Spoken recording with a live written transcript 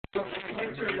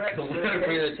Hit your legs.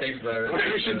 It tastes better.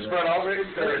 You should spread all right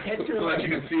so that you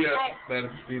can see it. That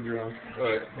speed drunk.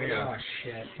 Alright, hang on. Oh,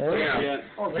 shit. Yeah.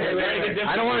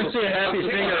 I don't want to see a happy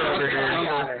finger over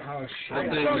here. Oh,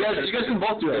 shit. You guys can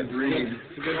both do it. Good breed.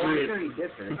 Good breed.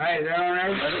 Alright, is that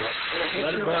alright?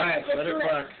 Let it fuck. Let it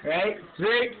fuck. Right?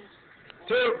 3,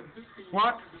 2,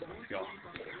 1. Let's go.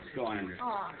 Let's go, Andrew.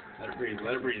 Let it breathe.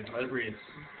 Let it breathe. Let it breathe.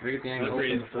 Look at the Let angle. it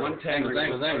breathe. 110.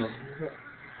 Angle.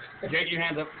 Get your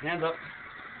hands up. Hands up.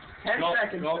 10 Go,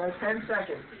 seconds, go. bro. 10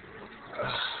 seconds.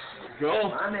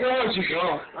 Go. I'm in. Go, you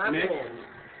go. I'm Nick. in.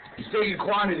 He's taking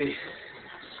quantity.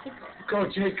 Go,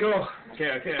 Jake, go.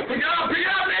 Okay. Pick it up, Nick.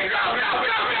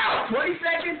 Go. 20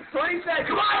 seconds. 20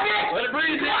 seconds. Come on, Nick. Let it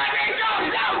breathe. Come on, Nick.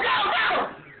 Go.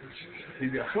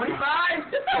 He's got 25.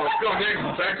 Let's go, Nick.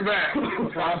 Back to back.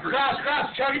 Cross.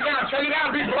 Chug it down.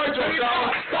 Big boy. Chug it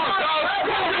down. Go.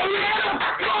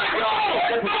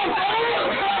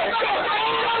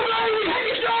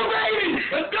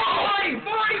 Let's go.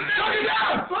 40 seconds.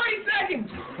 40 seconds.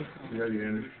 You ready,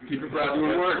 Andrew? Keep your breath.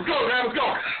 Doing work. Let's go.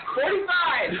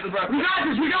 45. Keep the breath. We got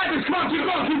this. Come on, keep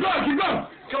going.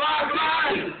 Come on.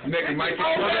 Nick, you might get...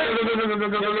 No.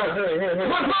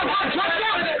 Come on, shut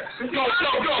down. Go.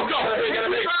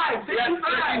 55.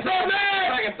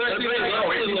 13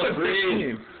 seconds.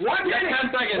 Breathe. 1 minute.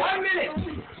 10 seconds. 1 minute.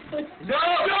 Go.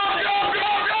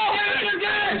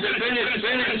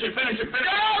 Finish it. Go.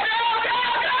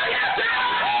 Yes, sir.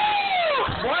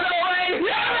 1 away.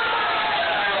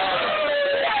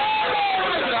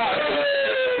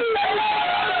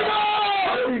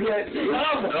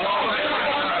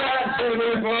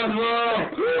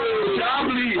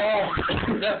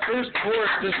 That first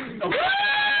course just...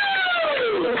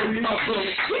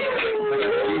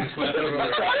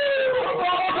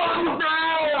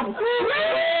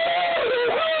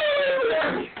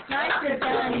 Nice to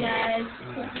done, guys.